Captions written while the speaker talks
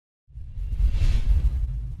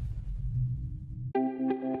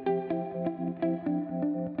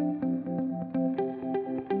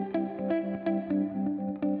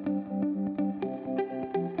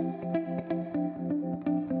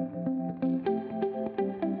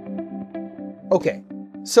Okay,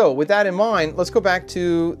 so with that in mind, let's go back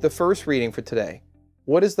to the first reading for today.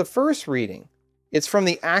 What is the first reading? It's from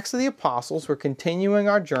the Acts of the Apostles. We're continuing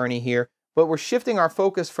our journey here, but we're shifting our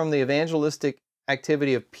focus from the evangelistic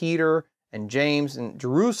activity of Peter and James in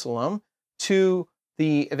Jerusalem to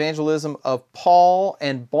the evangelism of Paul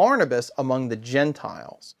and Barnabas among the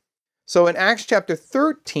Gentiles. So in Acts chapter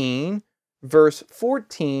 13, verse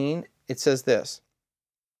 14, it says this: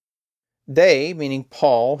 They, meaning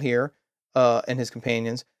Paul here and his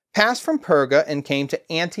companions, passed from Perga and came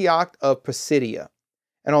to Antioch of Pisidia.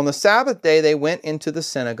 And on the Sabbath day they went into the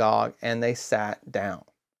synagogue and they sat down.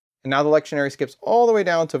 And now the lectionary skips all the way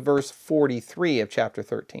down to verse 43 of chapter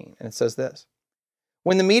 13. And it says this: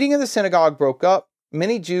 When the meeting of the synagogue broke up,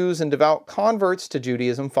 many Jews and devout converts to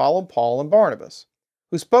Judaism followed Paul and Barnabas,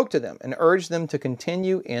 who spoke to them and urged them to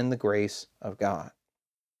continue in the grace of God.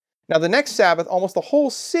 Now the next Sabbath, almost the whole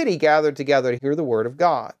city gathered together to hear the word of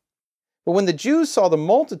God. But when the Jews saw the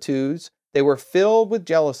multitudes, they were filled with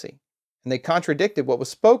jealousy, and they contradicted what was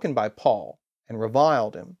spoken by Paul and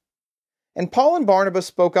reviled him. And Paul and Barnabas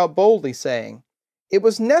spoke out boldly, saying, It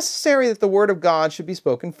was necessary that the word of God should be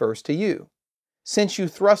spoken first to you. Since you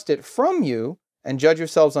thrust it from you and judge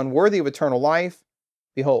yourselves unworthy of eternal life,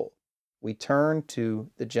 behold, we turn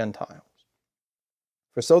to the Gentiles.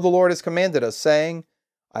 For so the Lord has commanded us, saying,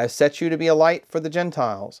 I have set you to be a light for the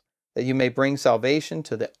Gentiles, that you may bring salvation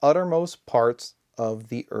to the uttermost parts of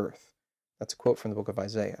the earth. That's a quote from the book of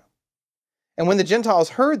Isaiah. And when the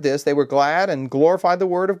Gentiles heard this, they were glad and glorified the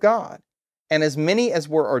word of God. And as many as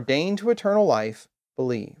were ordained to eternal life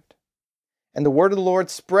believed. And the word of the Lord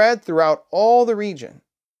spread throughout all the region.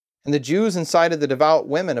 And the Jews incited the devout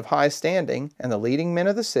women of high standing and the leading men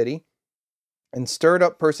of the city, and stirred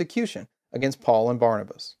up persecution against Paul and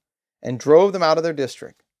Barnabas, and drove them out of their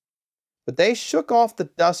district. But they shook off the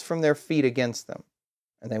dust from their feet against them,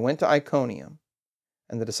 and they went to Iconium.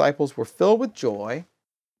 And the disciples were filled with joy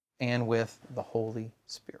and with the Holy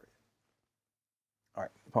Spirit. All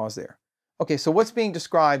right, pause there. Okay, so what's being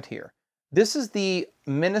described here? This is the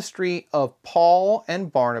ministry of Paul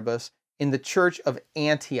and Barnabas in the church of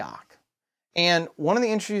Antioch. And one of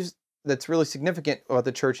the issues that's really significant about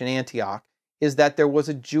the church in Antioch is that there was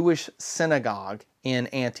a Jewish synagogue in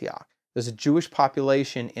Antioch. There's a Jewish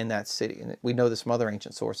population in that city, and we know this from other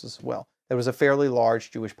ancient sources as well. There was a fairly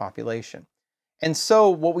large Jewish population. And so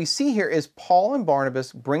what we see here is Paul and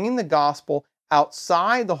Barnabas bringing the gospel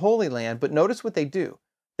outside the Holy Land, but notice what they do.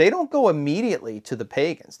 They don't go immediately to the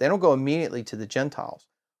pagans. They don't go immediately to the Gentiles.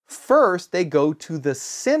 First, they go to the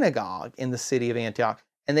synagogue in the city of Antioch,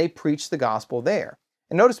 and they preach the gospel there.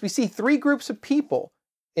 And notice we see three groups of people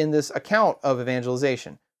in this account of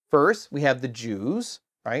evangelization. First, we have the Jews,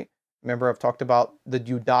 right? Remember, I've talked about the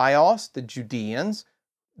Judaios, the Judeans.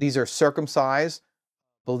 These are circumcised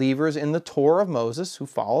believers in the Torah of Moses who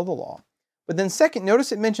follow the law. But then second,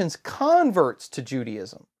 notice it mentions converts to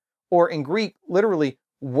Judaism, or in Greek, literally,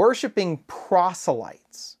 worshiping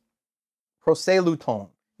proselytes. Proseluton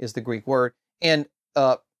is the Greek word. And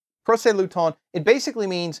proseluton, it basically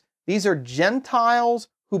means these are Gentiles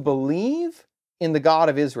who believe in the God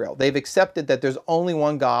of Israel. They've accepted that there's only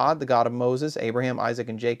one God, the God of Moses, Abraham, Isaac,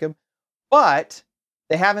 and Jacob. But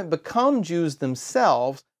they haven't become Jews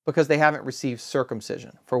themselves because they haven't received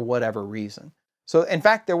circumcision for whatever reason. So, in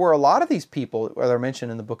fact, there were a lot of these people that are mentioned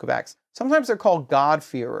in the book of Acts. Sometimes they're called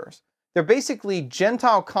God-fearers. They're basically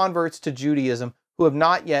Gentile converts to Judaism who have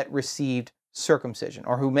not yet received circumcision,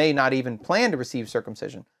 or who may not even plan to receive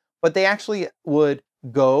circumcision. But they actually would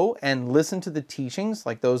go and listen to the teachings,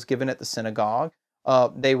 like those given at the synagogue.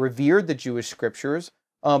 They revered the Jewish scriptures,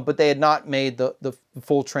 but they had not made the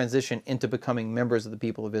full transition into becoming members of the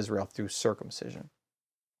people of Israel through circumcision,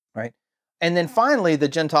 right? And then finally, the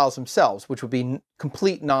Gentiles themselves, which would be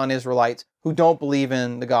complete non-Israelites who don't believe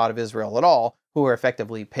in the God of Israel at all, who are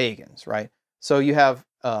effectively pagans, right? So you have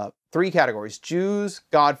three categories: Jews,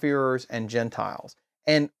 God-fearers, and Gentiles.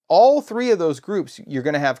 And all three of those groups, you're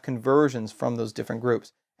going to have conversions from those different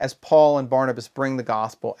groups as Paul and Barnabas bring the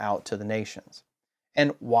gospel out to the nations.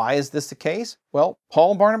 And why is this the case? Well,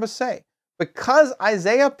 Paul and Barnabas say, because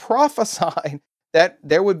Isaiah prophesied that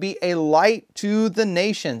there would be a light to the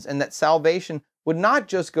nations and that salvation would not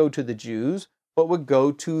just go to the Jews, but would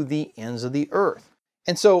go to the ends of the earth.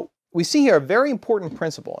 And so we see here a very important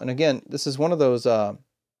principle. And again, this is one of those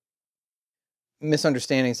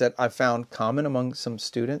misunderstandings that I've found common among some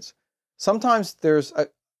students. Sometimes there's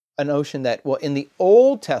a notion that, well, in the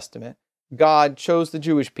Old Testament, God chose the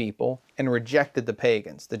Jewish people and rejected the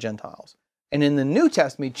pagans, the Gentiles. And in the New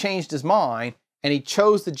Testament, he changed his mind and he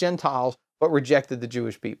chose the Gentiles but rejected the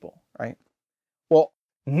Jewish people, right? Well,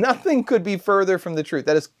 Nothing could be further from the truth.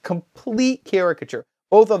 That is complete caricature,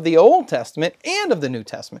 both of the Old Testament and of the New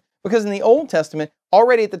Testament. Because in the Old Testament,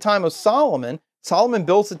 already at the time of Solomon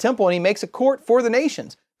builds the temple and he makes a court for the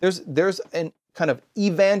nations. There's a kind of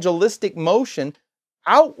evangelistic motion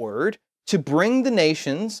outward to bring the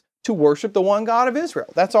nations to worship the one God of Israel.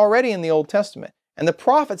 That's already in the Old Testament. And the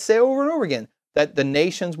prophets say over and over again that the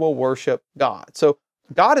nations will worship God. So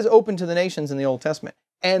God is open to the nations in the Old Testament.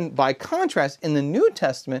 And by contrast, in the New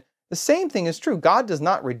Testament, the same thing is true. God does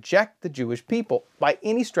not reject the Jewish people by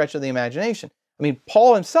any stretch of the imagination. I mean,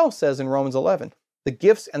 Paul himself says in Romans 11, the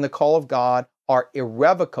gifts and the call of God are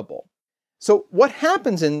irrevocable. So what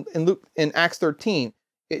happens in Acts 13,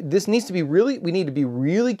 we need to be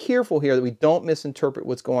really careful here that we don't misinterpret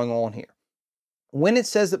what's going on here. When it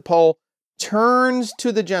says that Paul turns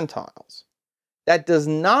to the Gentiles, that does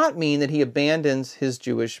not mean that he abandons his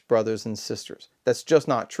Jewish brothers and sisters. That's just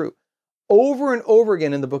not true. Over and over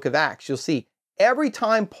again in the book of Acts, you'll see every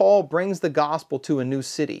time Paul brings the gospel to a new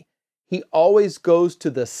city, he always goes to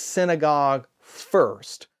the synagogue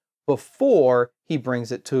first before he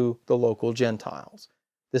brings it to the local Gentiles.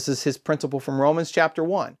 This is his principle from Romans chapter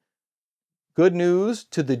 1. Good news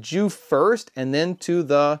to the Jew first and then to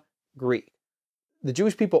the Greek. The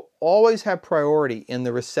Jewish people always have priority in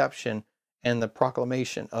the reception and the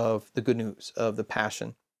proclamation of the good news of the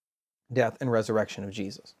passion, death, and resurrection of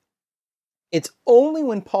Jesus. It's only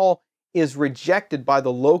when Paul is rejected by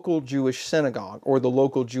the local Jewish synagogue or the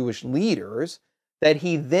local Jewish leaders that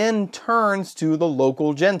he then turns to the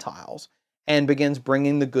local Gentiles and begins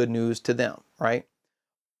bringing the good news to them, right?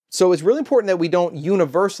 So it's really important that we don't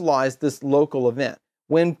universalize this local event.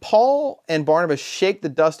 When Paul and Barnabas shake the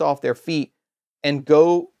dust off their feet and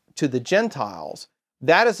go to the Gentiles,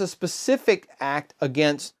 that is a specific act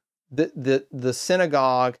against the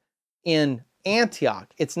synagogue in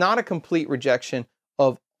Antioch. It's not a complete rejection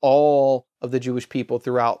of all of the Jewish people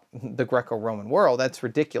throughout the Greco-Roman world. That's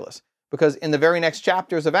ridiculous. Because in the very next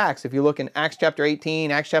chapters of Acts, if you look in Acts chapter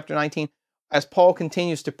 18, Acts chapter 19, as Paul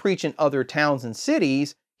continues to preach in other towns and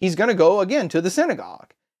cities, he's going to go again to the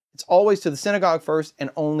synagogue. It's always to the synagogue first and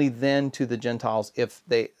only then to the Gentiles if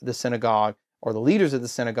the synagogue or the leaders of the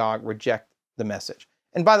synagogue reject the message.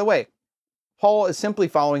 And by the way, Paul is simply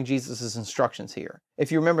following Jesus' instructions here.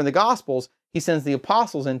 If you remember in the Gospels, he sends the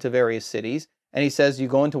apostles into various cities, and he says you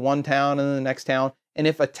go into one town and then the next town, and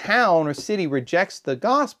if a town or city rejects the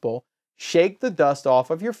gospel, shake the dust off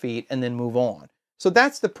of your feet and then move on. So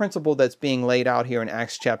that's the principle that's being laid out here in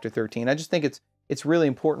Acts chapter 13. I just think it's really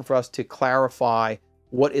important for us to clarify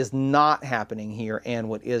what is not happening here and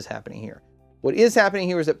what is happening here. What is happening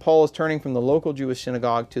here is that Paul is turning from the local Jewish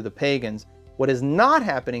synagogue to the pagans. What is not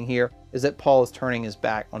happening here is that Paul is turning his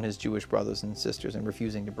back on his Jewish brothers and sisters and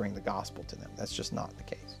refusing to bring the gospel to them. That's just not the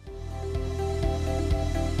case.